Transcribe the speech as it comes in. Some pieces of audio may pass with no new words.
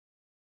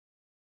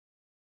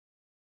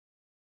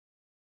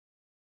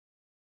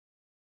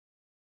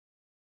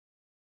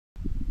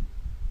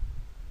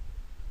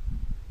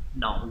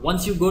Now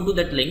once you go to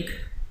that link,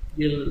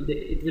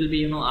 it will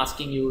be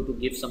asking you to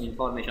give some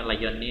information like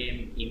your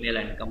name, email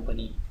and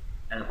company,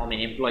 and how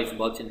many employees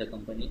works in the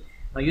company.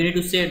 Now you need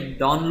to say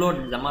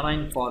download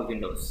Xamarin for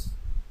Windows.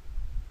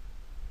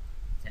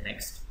 Say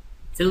next,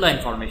 fill the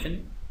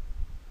information,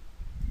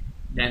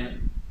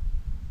 then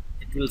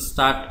it will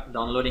start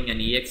downloading an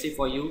exe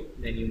for you.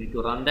 Then you need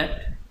to run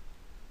that,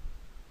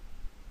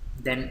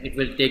 then it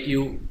will take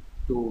you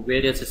to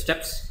various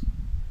steps.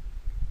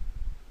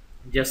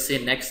 Just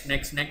say next,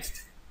 next,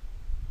 next.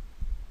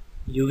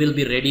 You will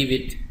be ready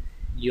with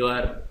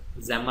your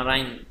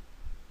Xamarin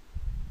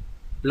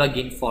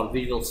plugin for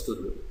Visual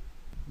Studio.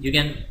 You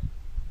can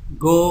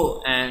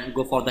go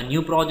for the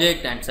new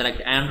project and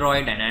select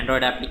Android and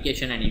Android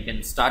application, and you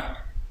can start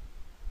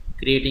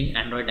creating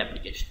Android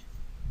application.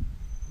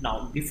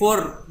 Now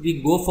before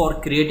we go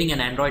for creating an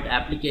Android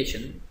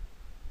application,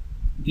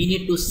 we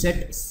need to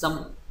set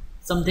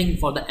something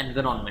for the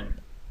environment.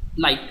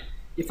 Like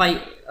if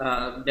I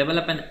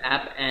develop an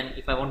app and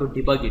if I want to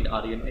debug it,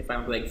 or if I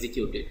want to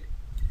execute it,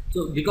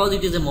 so because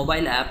it is a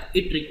mobile app,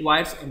 it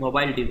requires a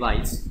mobile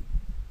device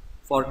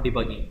for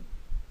debugging.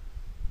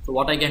 So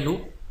what I can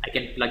do, I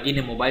can plug in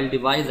a mobile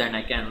device and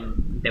I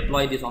can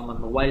deploy this on my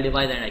mobile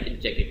device and I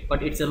can check it,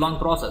 but it's a long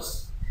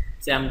process.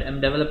 Say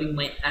I'm developing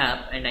my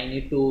app and I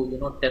need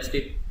to test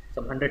it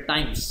some 100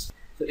 times,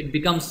 so it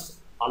becomes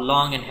a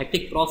long and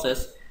hectic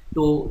process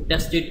to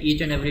test it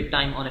each and every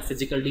time on a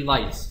physical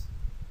device.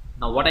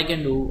 Now what I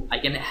can do, I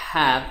can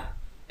have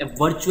a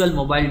virtual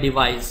mobile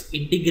device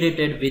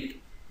integrated with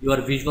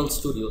your Visual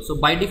Studio. So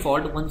by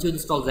default, once you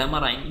install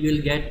Xamarin, you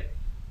will get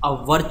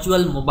a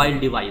virtual mobile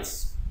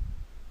device.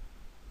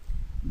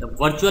 The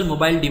virtual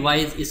mobile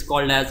device is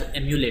called as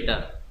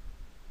emulator.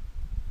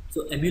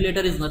 So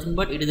emulator is nothing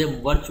but it is a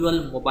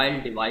virtual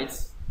mobile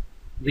device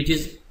which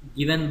is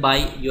given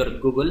by your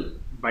Google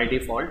by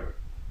default,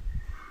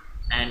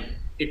 and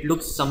it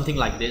looks something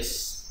like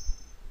this.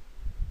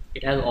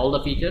 It has all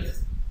the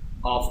features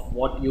of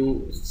what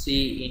you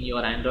see in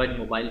your Android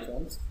mobile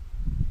phones.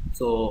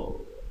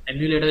 So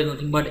emulator is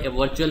nothing but a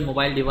virtual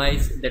mobile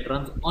device that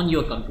runs on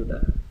your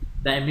computer.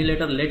 The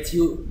emulator lets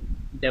you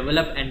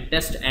develop and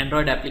test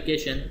Android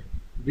application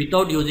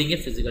without using a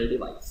physical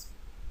device.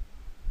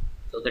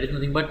 So that is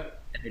nothing but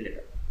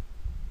emulator.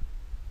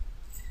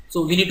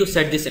 So we need to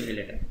set this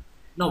emulator.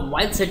 Now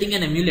while setting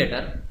an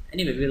emulator,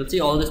 anyway we will see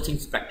all these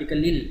things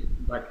practically,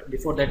 but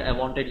before that I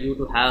wanted you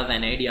to have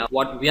an idea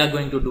what we are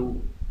going to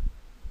do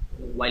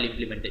while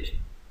implementation.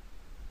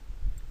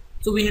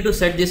 So we need to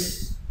set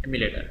this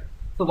emulator.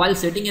 So while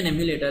setting an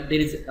emulator, there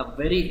is a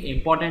very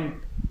important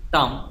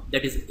term,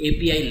 that is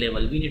API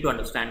level. We need to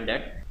understand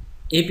that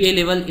API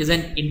level is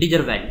an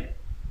integer value,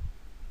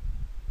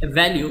 a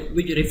value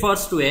which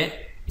refers to a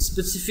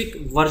specific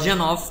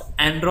version of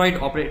Android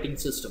operating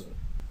system.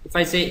 If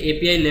I say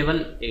API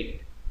level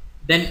 8,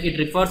 then it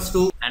refers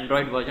to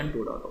Android version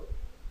 2.0.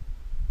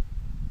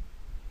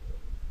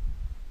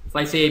 If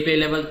I say API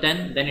level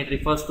 10, then it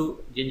refers to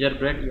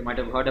Gingerbread. You might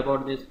have heard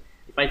about this.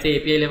 If I say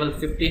API level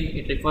 15,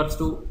 it refers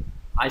to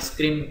ice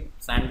cream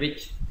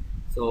sandwich.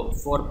 So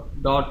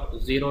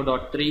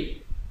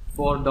 4.0.3,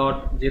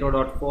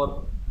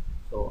 4.0.4,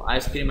 so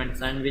ice cream and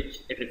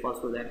sandwich, it refers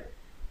to that.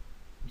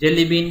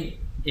 Jelly Bean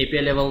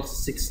API level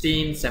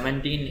 16,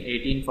 17,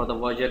 18 for the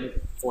version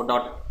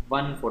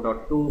 4.1,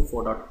 4.2,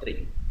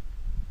 4.3.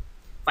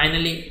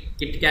 Finally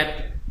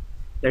KitKat,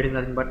 that is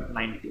nothing but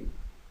 19.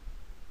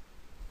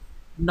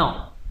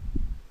 Now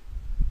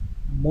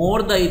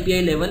more the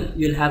API level,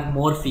 you will have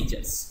more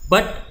features,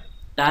 but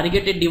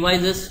targeted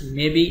devices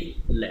may be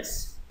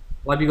less.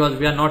 Why? Because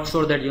we are not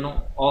sure that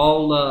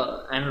all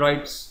the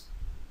Androids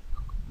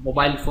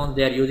mobile phones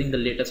they are using the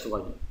latest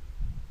version,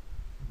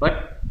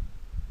 but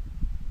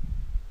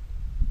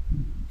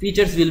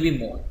features will be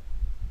more.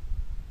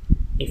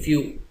 If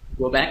you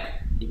go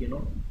back,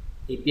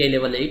 API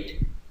level 8,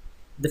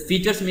 the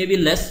features may be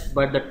less,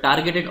 but the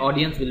targeted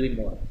audience will be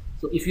more.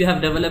 So if you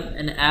have developed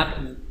an app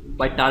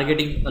by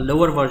targeting a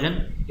lower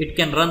version, it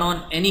can run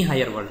on any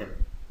higher version.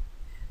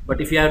 But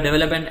if you have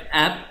developed an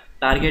app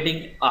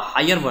targeting a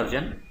higher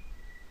version,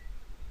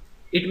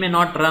 it may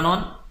not run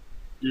on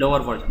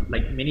lower version.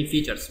 Like many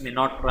features may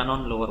not run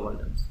on lower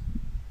versions.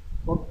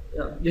 So,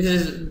 this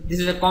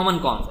is a common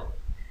concept.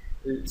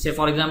 Say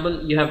for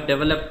example, you have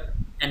developed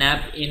an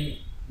app in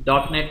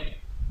 .NET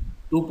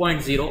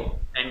 2.0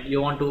 and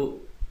you want to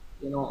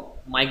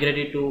migrate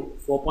it to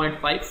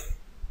 4.5,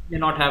 may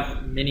not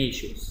have many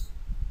issues.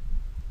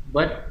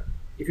 But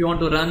if you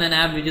want to run an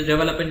app which is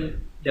developed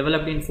in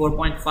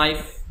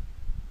 4.5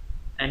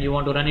 and you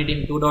want to run it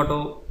in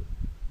 2.0,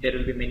 there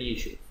will be many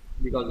issues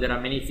because there are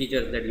many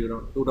features that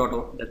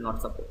 2.0 does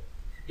not support.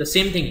 The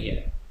same thing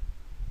here.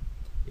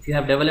 If you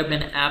have developed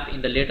an app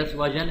in the latest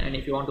version and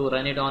if you want to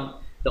run it on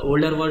the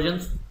older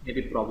versions,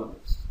 maybe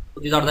problems.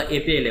 So these are the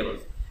API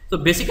levels. So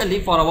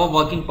basically for our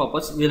working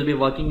purpose, we will be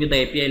working with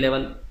the API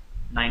level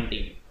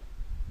 19.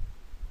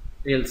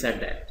 We will set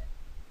that.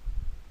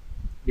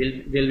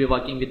 We'll be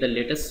working with the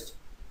latest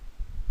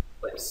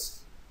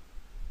OS.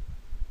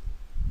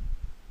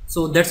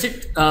 So that's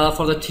it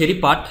for the theory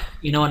part.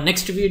 In our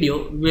next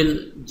video,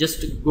 we'll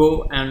just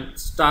go and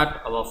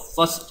start our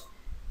first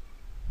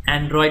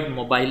Android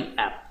mobile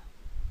app.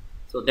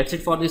 So that's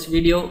it for this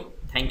video.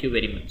 Thank you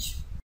very much.